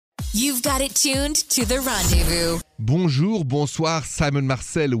You've got it tuned to The Rendezvous. Bonjour, bonsoir, Simon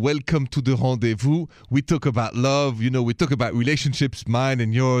Marcel. Welcome to The Rendezvous. We talk about love, we talk about relationships, mine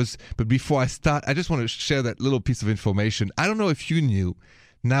and yours. But before I start, I just want to share that little piece of information. I don't know if you knew,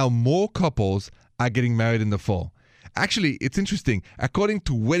 now more couples are getting married in the fall. Actually, it's interesting. According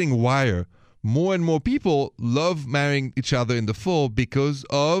to Wedding Wire, more and more people love marrying each other in the fall because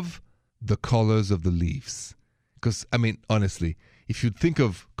of the colors of the leaves. Because, honestly, if you think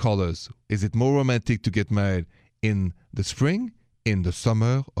of colors, is it more romantic to get married in the spring, in the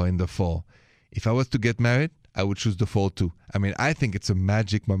summer, or in the fall? If I was to get married, I would choose the fall too. I think it's a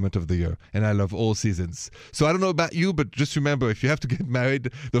magic moment of the year, and I love all seasons. So I don't know about you, but just remember, if you have to get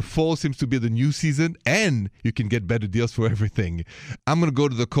married, the fall seems to be the new season, and you can get better deals for everything. I'm going to go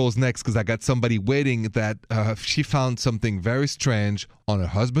to the calls next because I got somebody waiting that she found something very strange on her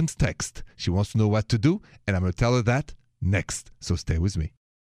husband's text. She wants to know what to do, and I'm going to tell her that next. So stay with me.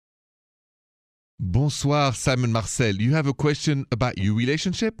 Bonsoir, Simon Marcel. You have a question about your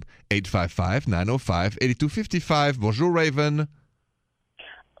relationship? 855-905-8255. Bonjour, Raven.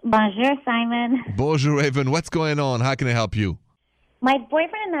 Bonjour, Simon. Bonjour, Raven. What's going on? How can I help you? My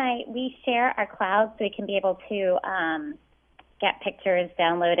boyfriend and I, we share our cloud so we can be able to get pictures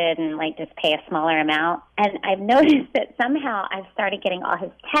downloaded and just pay a smaller amount. And I've noticed that somehow I've started getting all his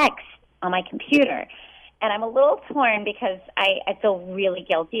texts on my computer. And I'm a little torn because I feel really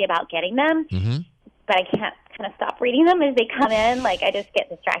guilty about getting them. Mm-hmm. But I can't kind of stop reading them as they come in. I just get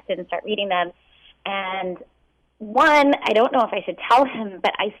distracted and start reading them. And one, I don't know if I should tell him,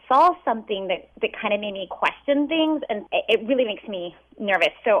 but I saw something that kind of made me question things, and it really makes me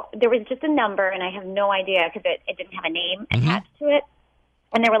nervous. So there was just a number, and I have no idea because it didn't have a name attached to it.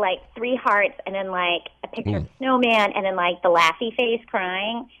 And there were 3 hearts, and then a picture of a snowman, and then the laughy face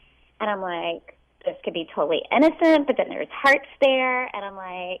crying. And I'm like, this could be totally innocent, but then there's hearts there, and I'm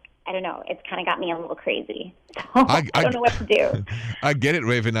like, I don't know. It's kind of got me a little crazy. So I don't know what to do. I get it,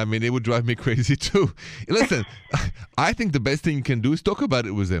 Raven. It would drive me crazy too. Listen, I think the best thing you can do is talk about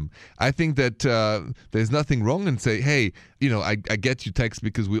it with him. I think that there's nothing wrong in say, hey, I get you text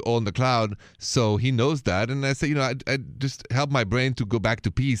because we're all in the cloud, so he knows that. And I say, I just help my brain to go back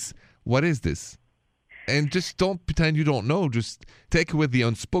to peace. What is this? And just don't pretend you don't know. Just take away the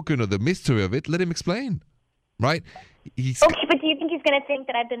unspoken or the mystery of it. Let him explain, right? Okay, but do you think he's going to think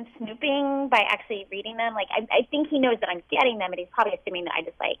that I've been snooping by actually reading them? I think he knows that I'm getting them, and he's probably assuming that I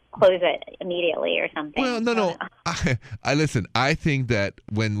just close it immediately or something. Well, no. I listen. I think that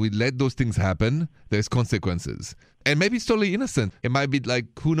when we let those things happen, there's consequences. And maybe it's totally innocent. It might be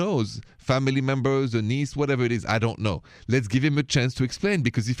who knows, family members, a niece, whatever it is. I don't know. Let's give him a chance to explain,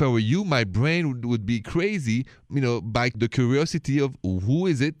 because if I were you, my brain would be crazy, by the curiosity of who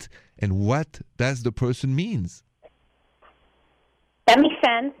is it and what does the person means. That makes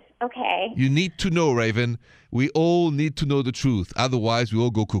sense. Okay. You need to know, Raven. We all need to know the truth. Otherwise, we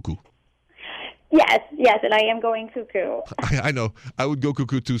all go cuckoo. Yes, and I am going cuckoo. I know. I would go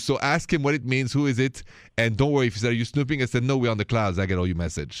cuckoo too. So ask him what it means, who is it, and don't worry if he said, are you snooping? I said, no, we're on the clouds. I get all your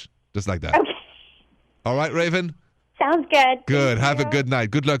message. Just like that. Okay. All right, Raven? Sounds good. Good. Have a good night.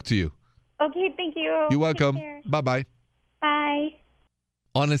 Good luck to you. Okay, thank you. You're welcome. Bye-bye. Bye.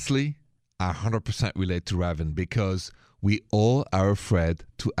 Honestly, I 100% relate to Raven because we all are afraid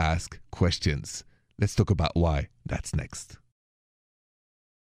to ask questions. Let's talk about why. That's next.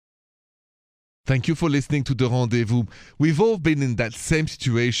 Thank you for listening to The Rendezvous. We've all been in that same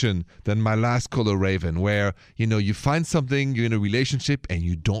situation than my last caller, Raven, where, you find something, you're in a relationship, and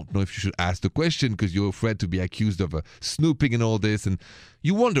you don't know if you should ask the question because you're afraid to be accused of snooping and all this. And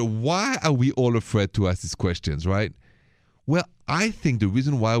you wonder, why are we all afraid to ask these questions, right? Well, I think the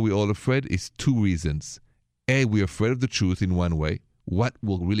reason why we're all afraid is 2 reasons. A, we're afraid of the truth in one way, what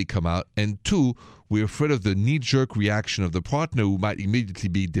will really come out. And 2, we're afraid of the knee-jerk reaction of the partner who might immediately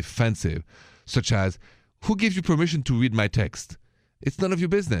be defensive, such as, who gives you permission to read my text? It's none of your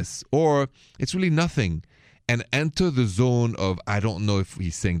business. Or, it's really nothing. And enter the zone of, I don't know if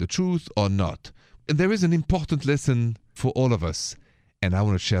he's saying the truth or not. And there is an important lesson for all of us. And I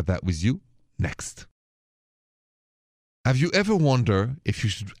want to share that with you next. Have you ever wondered if you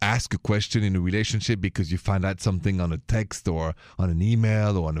should ask a question in a relationship because you find out something on a text or on an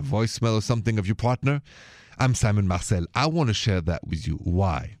email or on a voicemail or something of your partner? I'm Simon Marcel. I want to share that with you.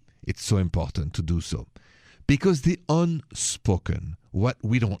 Why? It's so important to do so. Because the unspoken, what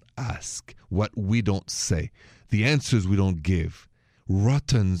we don't ask, what we don't say, the answers we don't give,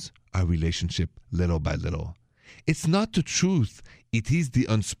 rottens our relationship little by little. It's not the truth. It is the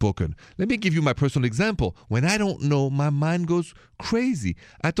unspoken. Let me give you my personal example. When I don't know, my mind goes crazy.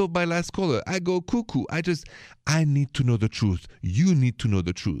 I told my last caller, I go cuckoo. I need to know the truth. You need to know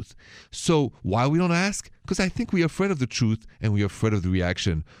the truth. So why we don't ask? Because I think we're afraid of the truth and we're afraid of the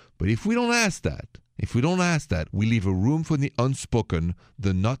reaction. But if we don't ask that, we leave a room for the unspoken,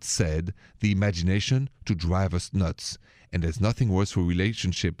 the not said, the imagination to drive us nuts. And there's nothing worse for a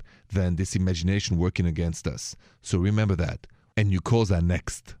relationship than this imagination working against us. So remember that. And your calls are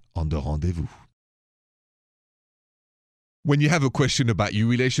next on the rendezvous. When you have a question about your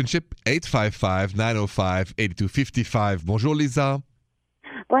relationship, 855-905-8255. Bonjour, Lisa.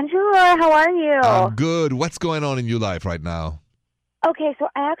 Bonjour, how are you? I'm good. What's going on in your life right now? Okay, so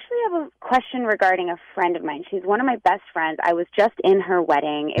I actually have a question regarding a friend of mine. She's one of my best friends. I was just in her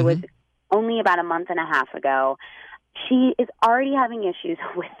wedding. It was only about a month and a half ago. She is already having issues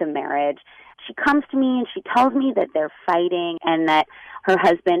with the marriage. She comes to me and she tells me that they're fighting and that her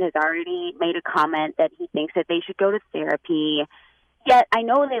husband has already made a comment that he thinks that they should go to therapy. Yet I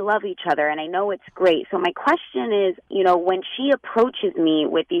know they love each other and I know it's great. So my question is, when she approaches me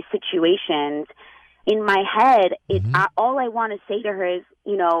with these situations, in my head, all I want to say to her is,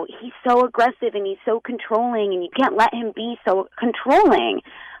 he's so aggressive and he's so controlling and you can't let him be so controlling.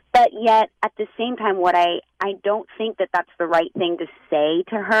 But yet, at the same time, I don't think that that's the right thing to say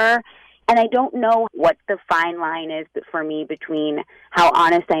to her. And I don't know what the fine line is for me between how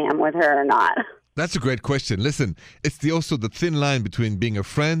honest I am with her or not. That's a great question. Listen, it's also the thin line between being a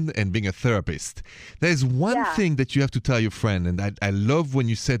friend and being a therapist. There's one thing that you have to tell your friend, and I love when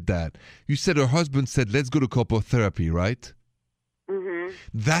you said that. You said her husband said, let's go to couple therapy, right? Mm-hmm.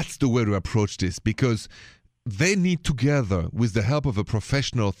 That's the way to approach this, because they need together, with the help of a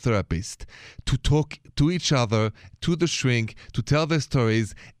professional therapist, to talk to each other, to the shrink, to tell their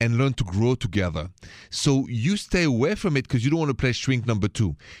stories and learn to grow together. So you stay away from it because you don't want to play shrink number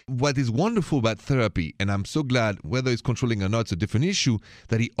 2. What is wonderful about therapy, and I'm so glad, whether it's controlling or not, it's a different issue,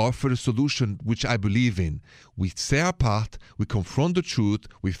 that he offered a solution which I believe in. We say our part, we confront the truth,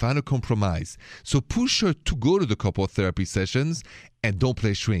 we find a compromise. So push her to go to the couple therapy sessions and don't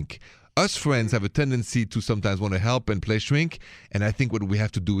play shrink. Us friends have a tendency to sometimes want to help and play shrink, and I think what we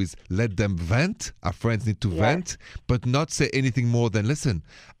have to do is let them vent. Our friends need to vent, but not say anything more than, listen,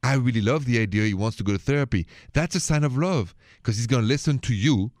 I really love the idea he wants to go to therapy. That's a sign of love, because he's going to listen to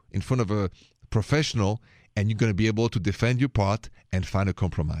you in front of a professional, and you're going to be able to defend your part and find a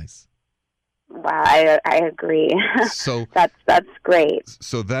compromise. Wow, I agree. So that's great.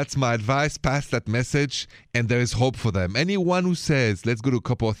 So that's my advice. Pass that message, and there is hope for them. Anyone who says, let's go to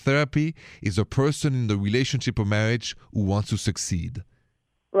couple therapy, is a person in the relationship or marriage who wants to succeed.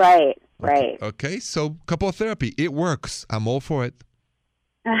 Right. Okay, so couple therapy, it works. I'm all for it.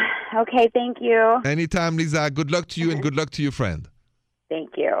 Okay, thank you. Anytime, Lisa. Good luck to you and good luck to your friend.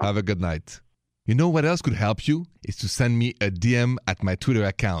 Thank you. Have a good night. You know what else could help you? Is to send me a DM at my Twitter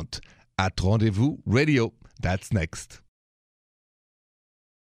account, at Rendezvous Radio. That's next.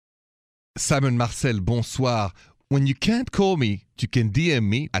 Simon Marcel, bonsoir. When you can't call me, you can DM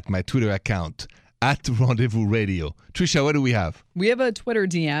me at my Twitter account, at Rendezvous Radio. Trisha, what do we have? We have a Twitter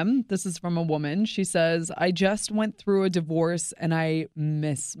DM. This is from a woman. She says, I just went through a divorce and I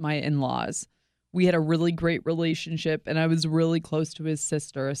miss my in-laws. We had a really great relationship and I was really close to his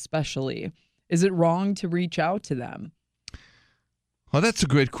sister especially. Is it wrong to reach out to them? Well, that's a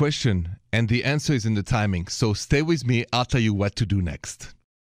great question, and the answer is in the timing. So stay with me. I'll tell you what to do next.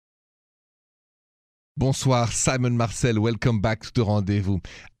 Bonsoir, Simon Marcel. Welcome back to the Rendezvous.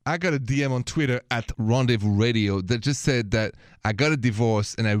 I got a DM on Twitter at Rendezvous Radio that just said that I got a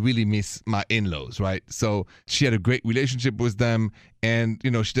divorce and I really miss my in-laws, right? So she had a great relationship with them and,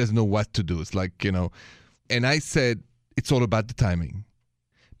 she doesn't know what to do. It's like, and I said, it's all about the timing,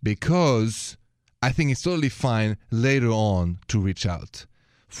 because I think it's totally fine later on to reach out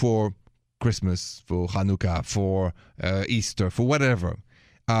for Christmas, for Hanukkah, for Easter, for whatever.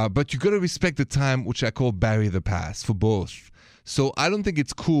 But you got to respect the time, which I call bury the past, for both. So I don't think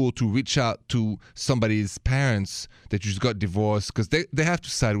it's cool to reach out to somebody's parents that you just got divorced, because they have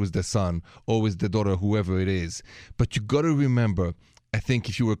to side with their son or with their daughter, whoever it is. But you got to remember, I think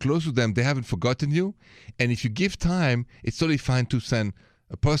if you were close to them, they haven't forgotten you. And if you give time, it's totally fine to send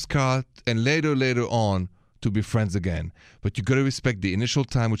a postcard and later on to be friends again. But you got to respect the initial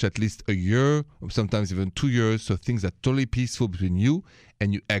time, which at least a year or sometimes even 2 years, so things are totally peaceful between you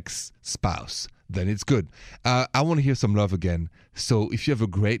and your ex-spouse. Then it's good. I want to hear some love again. So if you have a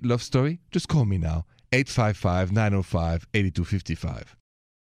great love story, just call me now, 855-905-8255.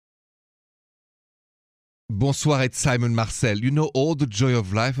 Bonsoir, it's Simon Marcel. You know all the joy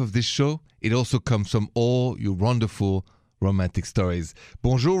of life of this show? It also comes from all your wonderful romantic stories.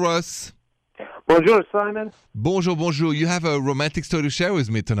 Bonjour, Ross. Bonjour, Simon. Bonjour, bonjour. You have a romantic story to share with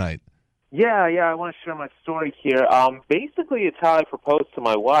me tonight. Yeah, I want to share my story here. Basically, it's how I proposed to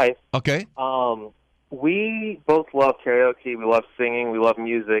my wife. Okay. We both love karaoke. We love singing. We love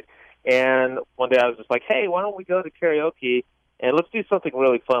music. And one day I was just like, hey, why don't we go to karaoke and let's do something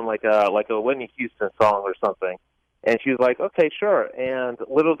really fun, like a Whitney Houston song or something. And she was like, okay, sure. And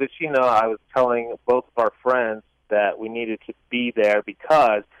little did she know I was telling both of our friends that we needed to be there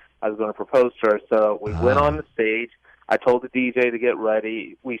because I was going to propose to her. So we went on the stage. I told the DJ to get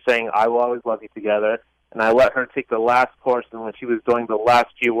ready. We sang I Will Always Love You together. And I let her take the last portion. And when she was doing the last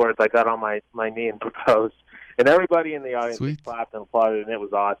few words, I got on my knee and proposed. And everybody in the audience clapped and applauded, and it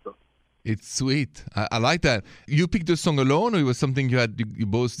was awesome. It's sweet. I like that. You picked the song alone, or it was something you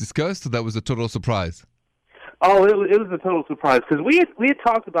both discussed, or that was a total surprise? Oh, it was a total surprise because we had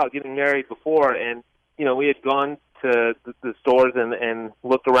talked about getting married before, and we had gone to the stores and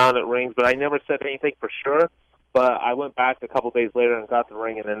looked around at rings, but I never said anything for sure. But I went back a couple days later and got the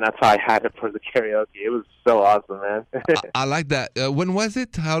ring, and then that's how I had it for the karaoke. It was so awesome, man. I like that. When was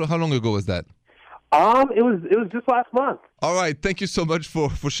it? How long ago was that? It was just last month. All right. Thank you so much for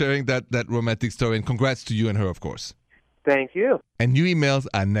sharing that romantic story, and congrats to you and her, of course. Thank you. And new emails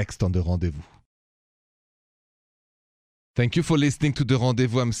are next on The Rendezvous. Thank you for listening to The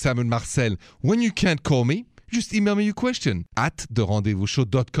Rendezvous. I'm Simon Marcel. When you can't call me, just email me your question at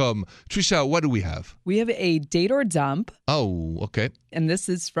therendezvousshow.com. Trisha, what do we have? We have a date or dump. Oh, okay. And this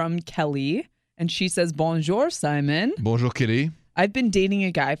is from Kelly. And she says, Bonjour, Simon. Bonjour, Kelly. I've been dating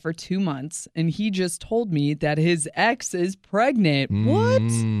a guy for 2 months, and he just told me that his ex is pregnant. What?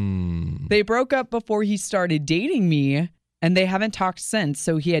 They broke up before he started dating me, and they haven't talked since,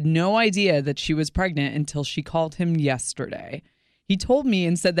 so he had no idea that she was pregnant until she called him yesterday. He told me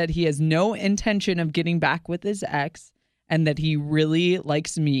and said that he has no intention of getting back with his ex and that he really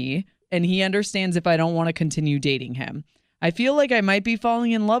likes me, and he understands if I don't want to continue dating him. I feel like I might be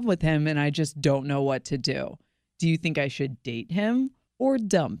falling in love with him, and I just don't know what to do. Do you think I should date him or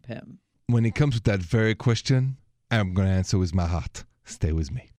dump him? When it comes to that very question, I'm going to answer with my heart. Stay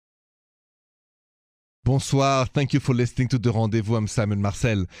with me. Bonsoir. Thank you for listening to The Rendezvous. I'm Simon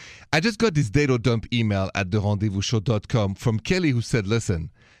Marcel. I just got this date or dump email at therendezvousshow.com from Kelly, who said,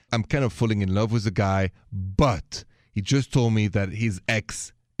 listen, I'm kind of falling in love with a guy, but he just told me that his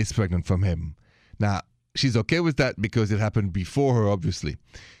ex is pregnant from him. Now, she's okay with that because it happened before her, obviously.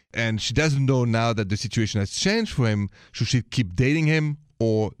 And she doesn't know now that the situation has changed for him. Should she keep dating him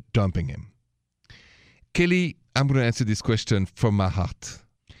or dumping him? Kelly, I'm going to answer this question from my heart.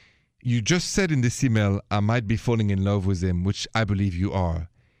 You just said in this email, I might be falling in love with him, which I believe you are.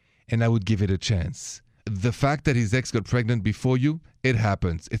 And I would give it a chance. The fact that his ex got pregnant before you, it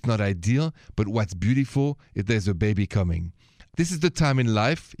happens. It's not ideal, but what's beautiful is there's a baby coming. This is the time in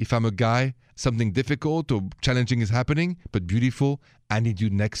life, if I'm a guy, something difficult or challenging is happening, but beautiful, I need you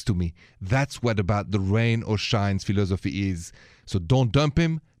next to me. That's what about the rain or shines philosophy is. So don't dump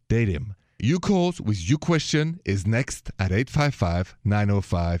him, date him. You calls with your question is next at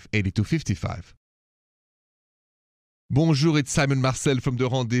 855-905-8255. Bonjour, it's Simon Marcel from The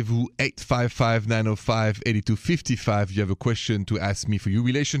Rendezvous, 855-905-8255. You have a question to ask me for your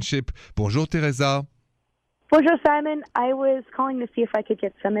relationship. Bonjour, Teresa. Bonjour, Simon. I was calling to see if I could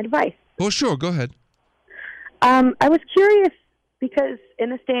get some advice. Oh, sure. Go ahead. I was curious because in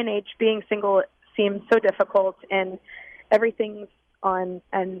this day and age, being single seems so difficult and everything's on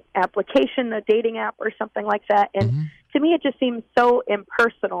an application, a dating app or something like that. And to me, it just seems so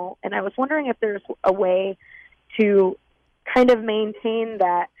impersonal. And I was wondering if there's a way to kind of maintain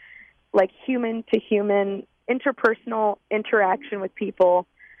that like human-to-human interpersonal interaction with people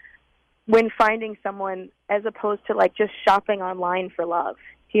when finding someone as opposed to like just shopping online for love.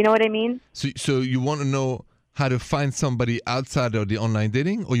 Do you know what I mean? So you want to know how to find somebody outside of the online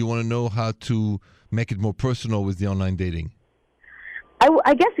dating, or you want to know how to make it more personal with the online dating?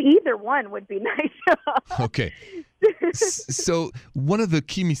 I guess either one would be nice. Okay. So one of the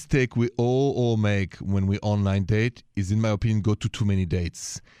key mistakes we all make when we online date is, in my opinion, go to too many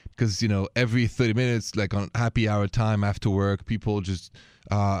dates. Because, every 30 minutes, like on happy hour time after work, people just,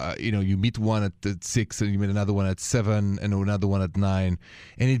 you meet one at 6 and you meet another one at 7 and another one at 9.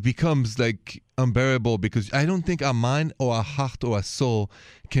 And it becomes like unbearable because I don't think our mind or our heart or our soul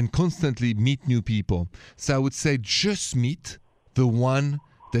can constantly meet new people. So I would say just meet the one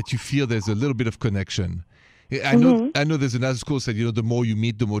that you feel there's a little bit of connection. I know there's another school that said, the more you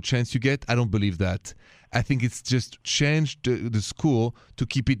meet, the more chance you get. I don't believe that. I think it's just changed the school to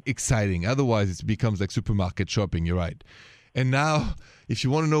keep it exciting. Otherwise, it becomes like supermarket shopping. You're right. And now, if you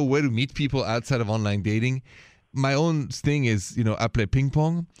want to know where to meet people outside of online dating, my own thing is, I play ping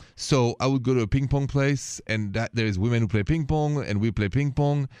pong. So I would go to a ping pong place, and there is women who play ping pong, and we play ping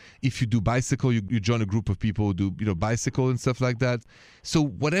pong. If you do bicycle, you join a group of people who do, bicycle and stuff like that. So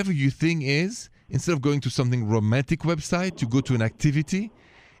whatever your thing is, instead of going to something romantic website, you go to an activity,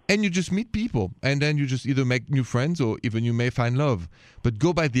 and you just meet people. And then you just either make new friends or even you may find love. But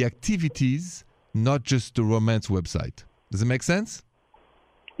go by the activities, not just the romance website. Does it make sense?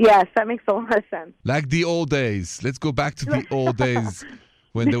 Yes, that makes a lot of sense. Like the old days. Let's go back to the old days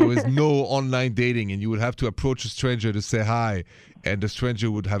when there was no online dating and you would have to approach a stranger to say hi, and the stranger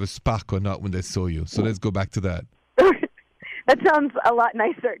would have a spark or not when they saw you. So let's go back to that. That sounds a lot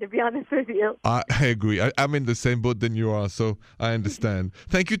nicer, to be honest with you. I agree. I'm in the same boat than you are, so I understand.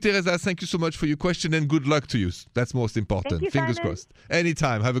 Thank you, Teresa. Thank you so much for your question, and good luck to you. That's most important. Thank you, Fingers Simon. crossed.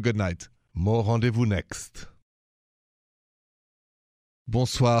 Anytime. Have a good night. More rendezvous next.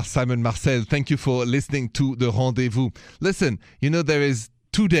 Bonsoir, Simon Marcel. Thank you for listening to The Rendezvous. Listen, there is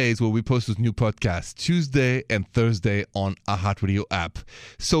 2 days where we post this new podcast, Tuesday and Thursday on iHeartRadio app.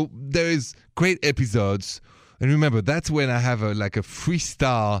 So there is great episodes. And remember, that's when I have a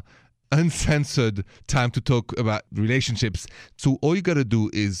freestyle, uncensored time to talk about relationships. So all you got to do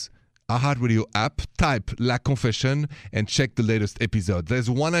is iHeartRadio app, type La Confession, and check the latest episode. There's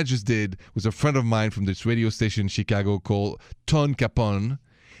one I just did with a friend of mine from this radio station in Chicago called Ton Capone.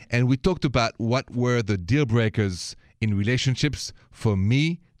 And we talked about what were the deal breakers in relationships for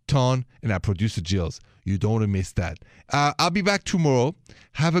me, Ton, and our producer, Jills. You don't want to miss that. I'll be back tomorrow.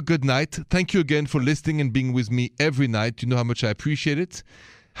 Have a good night. Thank you again for listening and being with me every night. You know how much I appreciate it.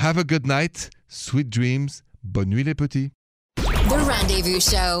 Have a good night. Sweet dreams. Bonne nuit, les petits. The Rendezvous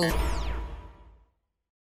Show.